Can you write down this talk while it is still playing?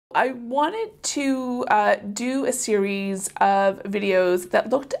I wanted to do a series of videos that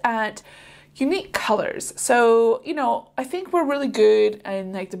looked at unique colors. So, you know, I think we're really good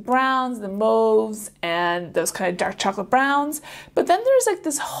in like the browns, the mauves, and those kind of dark chocolate browns. But then there's like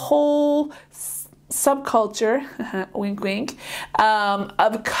this whole subculture, wink wink,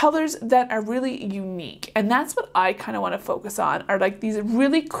 of colors that are really unique. And that's what I kind of want to focus on, are like these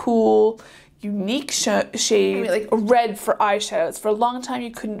really cool unique shades, like red for eyeshadows. For a long time you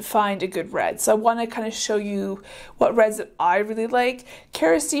couldn't find a good red, so I want to kind of show you what reds that I really like.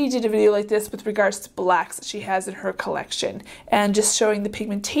 Cara C did a video like this with regards to blacks that she has in her collection, and just showing the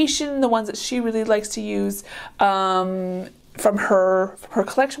pigmentation, the ones that she really likes to use from her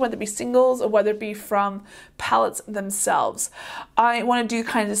collection, whether it be singles or whether it be from palettes themselves. I want to do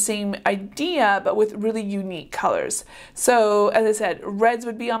kind of the same idea, but with really unique colors. So as I said, reds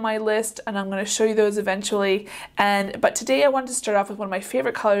would be on my list, and I'm going to show you those eventually. But today I wanted to start off with one of my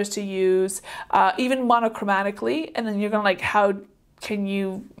favorite colors to use, even monochromatically, and then you're going to like, how can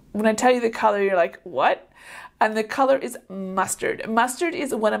you, when I tell you the color, you're like, what? And the color is mustard. Mustard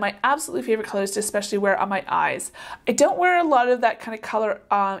is one of my absolutely favorite colors to especially wear on my eyes. I don't wear a lot of that kind of color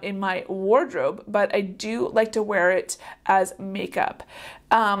in my wardrobe, but I do like to wear it as makeup.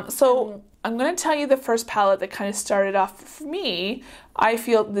 So I'm going to tell you the first palette that kind of started off for me. I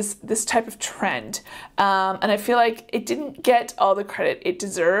feel this type of trend, and I feel like it didn't get all the credit it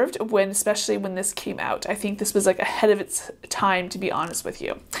deserved especially when this came out. I think this was like ahead of its time, to be honest with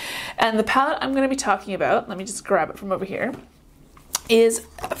you. And the palette I'm going to be talking about, let me just grab it from over here, is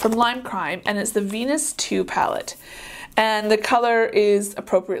from Lime Crime, and it's the Venus 2 palette. And the color is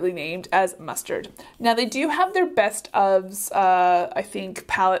appropriately named as mustard. Now they do have their best ofs, I think,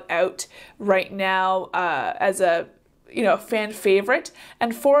 palette out right now as a fan favorite.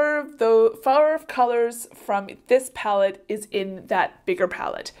 And four of colors from this palette is in that bigger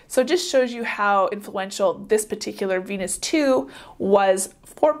palette. So it just shows you how influential this particular Venus 2 was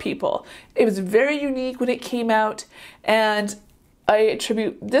for people. It was very unique when it came out, and I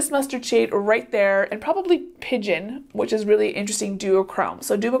attribute this mustard shade right there, and probably Pigeon, which is really interesting, duochrome.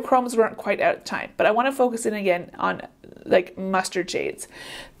 So duochromes weren't quite out at the time, but I want to focus in again on like mustard shades.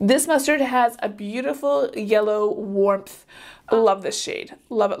 This mustard has a beautiful yellow warmth. I love this shade.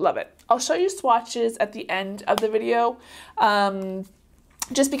 Love it, love it. I'll show you swatches at the end of the video,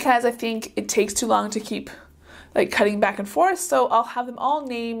 just because I think it takes too long to keep like cutting back and forth, so I'll have them all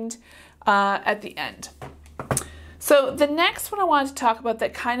named at the end. So the next one I wanted to talk about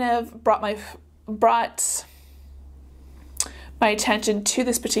that kind of brought my attention to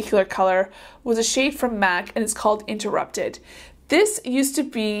this particular color was a shade from MAC, and it's called Interrupted. This used to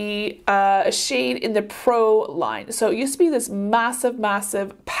be a shade in the Pro line. So it used to be this massive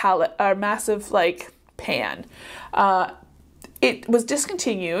palette, or massive like pan. It was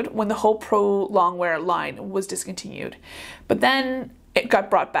discontinued when the whole Pro Longwear line was discontinued. But then it got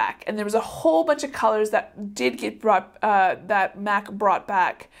brought back, and there was a whole bunch of colors that did get brought, that MAC brought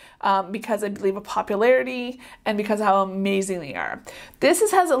back because I believe of popularity and because of how amazing they are.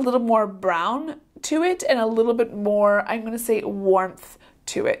 This has a little more brown to it and a little bit more, I'm going to say, warmth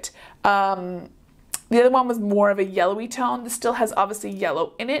to it. The other one was more of a yellowy tone. This still has obviously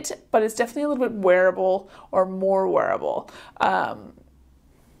yellow in it, but it's definitely a little bit wearable, or more wearable.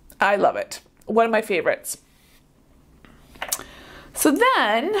 I love it. One of my favorites. So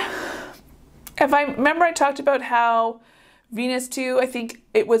then, if I remember, I talked about how Venus 2, I think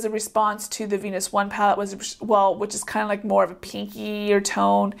it was a response to the Venus 1 palette, which is kind of like more of a pinkier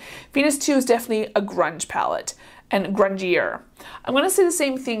tone. Venus 2 is definitely a grunge palette, and grungier. I'm going to say the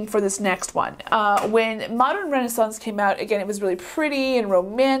same thing for this next one. When Modern Renaissance came out, again, it was really pretty and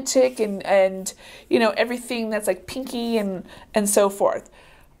romantic, and you know, everything that's like pinky and so forth.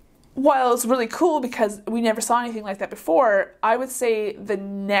 While it's really cool because we never saw anything like that before, I would say the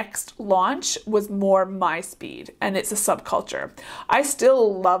next launch was more my speed, and it's a subculture. I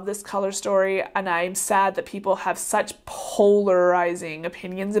still love this color story, and I'm sad that people have such polarizing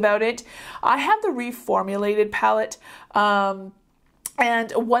opinions about it. I have the reformulated palette, and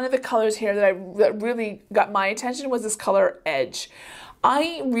one of the colors here that really got my attention was this color Edge.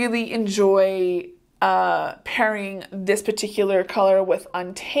 I really enjoy pairing this particular color with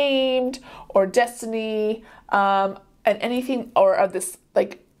Untamed or Destiny, and anything or of this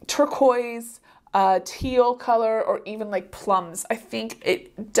like turquoise, teal color, or even like plums. I think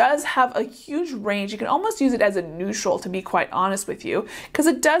it does have a huge range. You can almost use it as a neutral, to be quite honest with you, because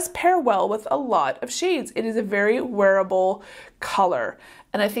it does pair well with a lot of shades. It is a very wearable color,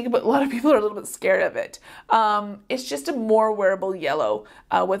 and I think a lot of people are a little bit scared of it. It's just a more wearable yellow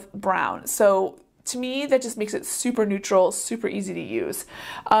with brown. So to me, that just makes it super neutral, super easy to use.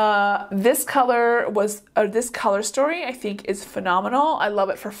 This color story, I think, is phenomenal. I love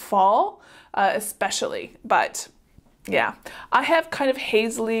it for fall, especially, but yeah, I have kind of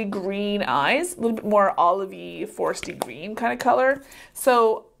hazily green eyes, a little bit more olivey, foresty green kind of color.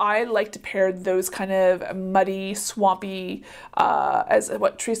 So I like to pair those kind of muddy, swampy, as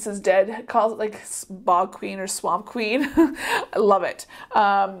what Teresa's Dead calls it, like bog queen or swamp queen. I love it.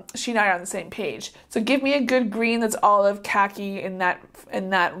 She and I are on the same page. So give me a good green that's olive, khaki in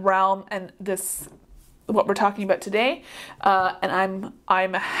that realm, and this, what we're talking about today, and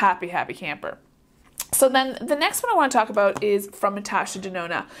I'm a happy camper. So then the next one I want to talk about is from Natasha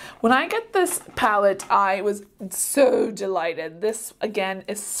Denona. When I got this palette, I was so delighted. This, again,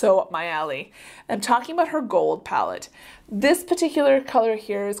 is so up my alley. I'm talking about her gold palette. This particular color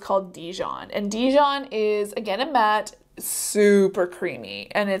here is called Dijon. And Dijon is, again, a matte, super creamy.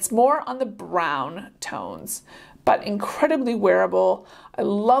 And it's more on the brown tones, but incredibly wearable. I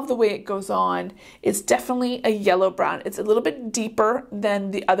love the way it goes on. It's definitely a yellow brown. It's a little bit deeper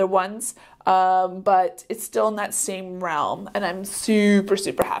than the other ones, but it's still in that same realm, and I'm super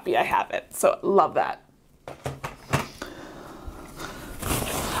happy I have it. So love that.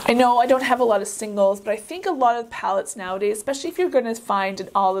 I know I don't have a lot of singles, but I think a lot of palettes nowadays, especially if you're going to find an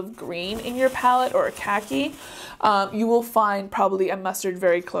olive green in your palette or a khaki, you will find probably a mustard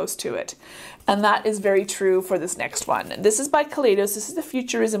very close to it. And that is very true for this next one. This is by Kaleidos. This is the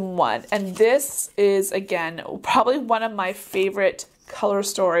Futurism one. And this is, again, probably one of my favorite color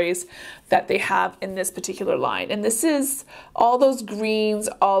stories that they have in this particular line. And this is all those greens,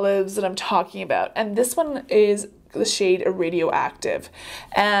 olives that I'm talking about. And this one is the shade Radioactive.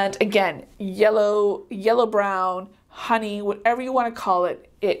 And again, yellow brown, honey, whatever you want to call it,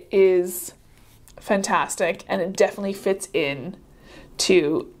 it is fantastic. And it definitely fits in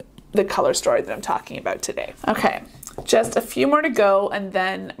to the color story that I'm talking about today. Okay, just a few more to go, and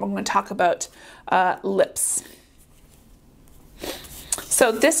then I'm going to talk about lips.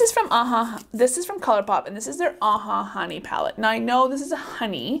 So this is from ColourPop, and this is their Aha Honey palette. Now I know this is a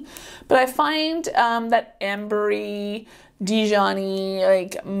honey, but I find that ambery, Dijon-y,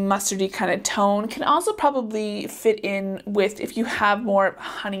 like mustardy kind of tone can also probably fit in with if you have more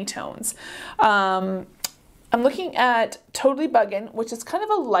honey tones. I'm looking at Totally Buggin, which is kind of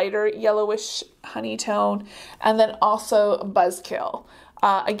a lighter yellowish honey tone, and then also Buzzkill.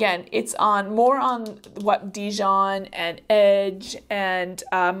 Again, it's more on what Dijon and Edge and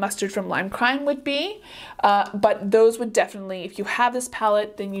Mustard from Lime Crime would be, but those would definitely, if you have this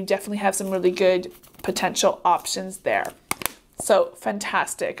palette, then you definitely have some really good potential options there. So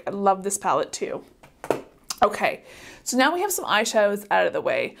fantastic. I love this palette too. Okay, so now we have some eyeshadows out of the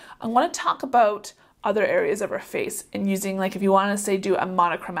way. I want to talk about other areas of our face and using, like, if you want to say do a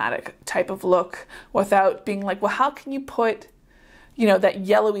monochromatic type of look without being like, well, how can you put, you know, that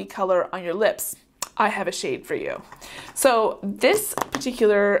yellowy color on your lips? I have a shade for you. So this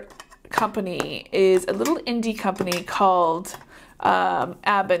particular company is a little indie company called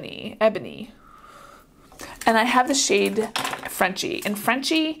ABoni. And I have the shade Frenchie. And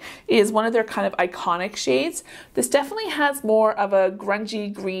Frenchie is one of their kind of iconic shades. This definitely has more of a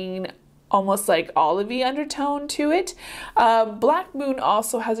grungy green, almost like olivey undertone to it. Black Moon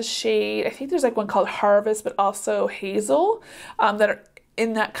also has a shade, I think there's like one called Harvest, but also Hazel, that are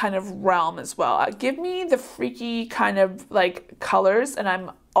in that kind of realm as well. Give me the freaky kind of like colors and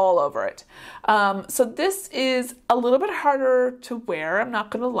I'm all over it. So this is a little bit harder to wear, I'm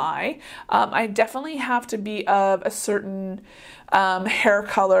not gonna lie. I definitely have to be of a certain hair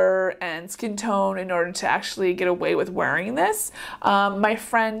color and skin tone in order to actually get away with wearing this. My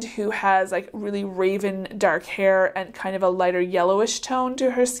friend who has like really raven dark hair and kind of a lighter yellowish tone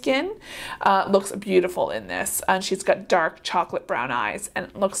to her skin looks beautiful in this, and she's got dark chocolate brown eyes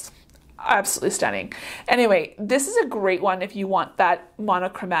and looks absolutely stunning. Anyway, this is a great one if you want that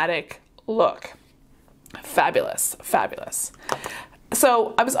monochromatic look. Fabulous, fabulous.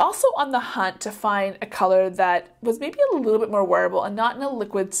 So I was also on the hunt to find a color that was maybe a little bit more wearable and not in a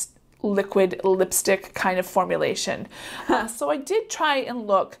liquid lipstick kind of formulation. So I did try and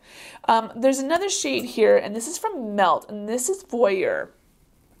look. There's another shade here, and this is from Melt, and this is Voyeur.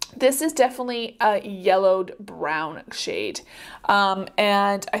 This is definitely a yellowed brown shade,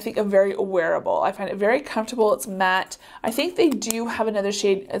 and I think a very wearable. I find it very comfortable. It's matte. I think they do have another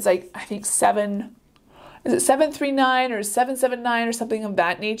shade. It's like, I think 739 or 779 or something of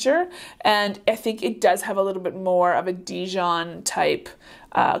that nature, and I think it does have a little bit more of a Dijon type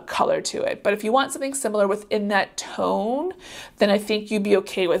color to it. But if you want something similar within that tone, then I think you'd be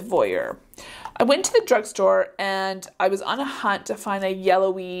okay with Voyeur. I went to the drugstore and I was on a hunt to find a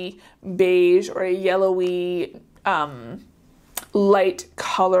yellowy beige or a yellowy light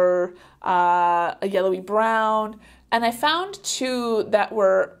color, a yellowy brown, and I found two that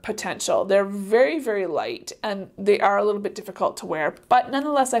were potential. They're very, very light and they are a little bit difficult to wear, but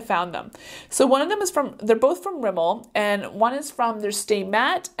nonetheless I found them. So one of them is they're both from Rimmel, and one is from their Stay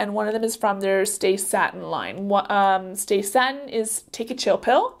Matte and one of them is from their Stay Satin line. Stay Satin is Take a Chill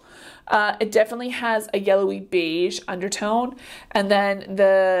Pill. It definitely has a yellowy beige undertone, and then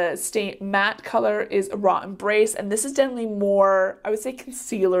the Stay Matte color is a Raw Embrace, and this is definitely more, I would say,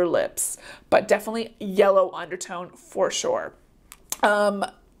 concealer lips, but definitely yellow undertone for sure. And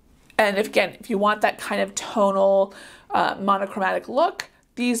if you want that kind of tonal, monochromatic look,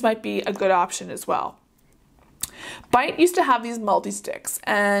 these might be a good option as well. Bite used to have these multi-sticks,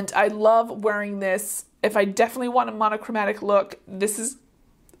 and I love wearing this. If I definitely want a monochromatic look, this is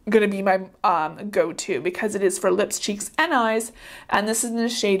going to be my go-to because it is for lips, cheeks, and eyes, and this is in the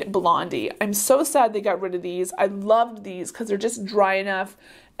shade Blondie. I'm so sad they got rid of these. I loved these because they're just dry enough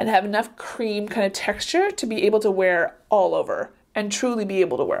and have enough cream kind of texture to be able to wear all over and truly be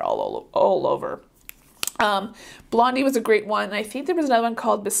able to wear all over. Blondie was a great one, and I think there was another one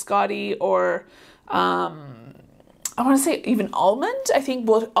called Biscotti or I want to say even Almond, I think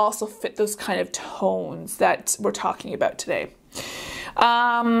will also fit those kind of tones that we're talking about today.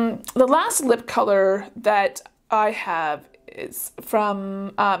 The last lip color that I have is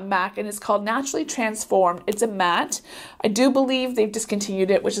from MAC, and it's called Naturally Transformed. It's a matte. I do believe they've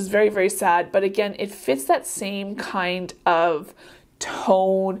discontinued it, which is very, very sad. But again, it fits that same kind of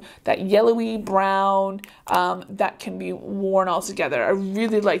tone, that yellowy brown that can be worn all together. I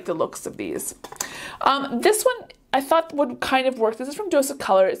really like the looks of these. This one I thought would kind of work. This is from Dose of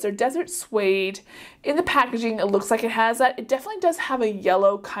Color. It's their Desert Suede. In the packaging, it looks like it has that. It definitely does have a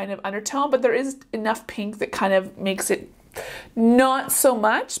yellow kind of undertone, but there is enough pink that kind of makes it not so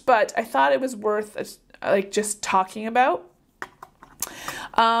much, but I thought it was worth like just talking about.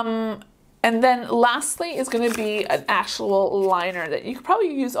 And then lastly is going to be an actual liner that you could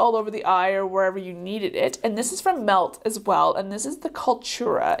probably use all over the eye or wherever you needed it. And this is from Melt as well. And this is the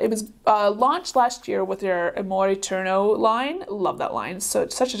Cultura. It was launched last year with their Amore Eterno line. Love that line. So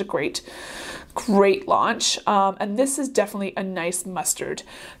it's such a great launch. And this is definitely a nice mustard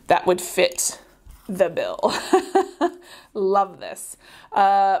that would fit the bill. Love this.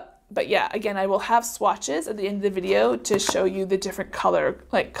 But yeah, again, I will have swatches at the end of the video to show you the different color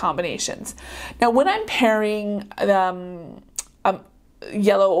combinations. Now, when I'm pairing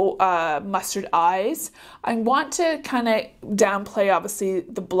yellow mustard eyes, I want to kind of downplay obviously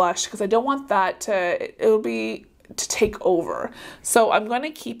the blush because I don't want that to take over. So I'm going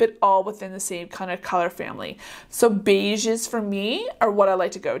to keep it all within the same kind of color family. So beiges for me are what I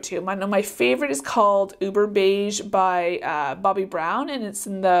like to go to. My favorite is called Uber Beige by Bobbi Brown, and it's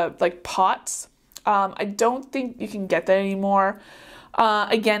in the pots. I don't think you can get that anymore.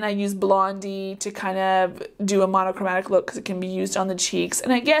 Again, I use Blondie to kind of do a monochromatic look because it can be used on the cheeks.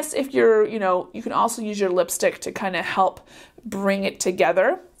 And I guess if you're, you can also use your lipstick to kind of help bring it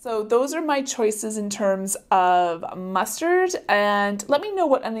together. So those are my choices in terms of mustard, and let me know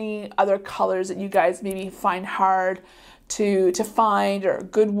what any other colors that you guys maybe find hard to find, or a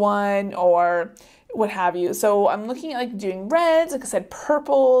good one, or what have you. So I'm looking at doing reds, like I said,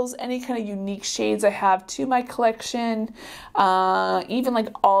 purples, any kind of unique shades I have to my collection, even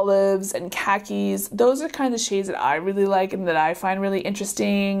olives and khakis. Those are kind of the shades that I really like and that I find really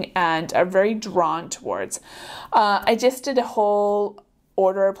interesting and are very drawn towards. I just did a whole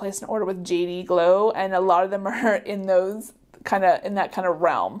placed an order with JD Glow, and a lot of them are in that kind of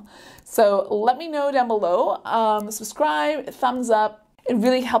realm. So let me know down below. Subscribe, thumbs up. It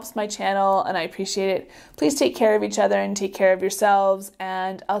really helps my channel and I appreciate it. Please take care of each other and take care of yourselves,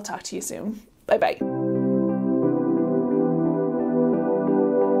 and I'll talk to you soon. Bye bye.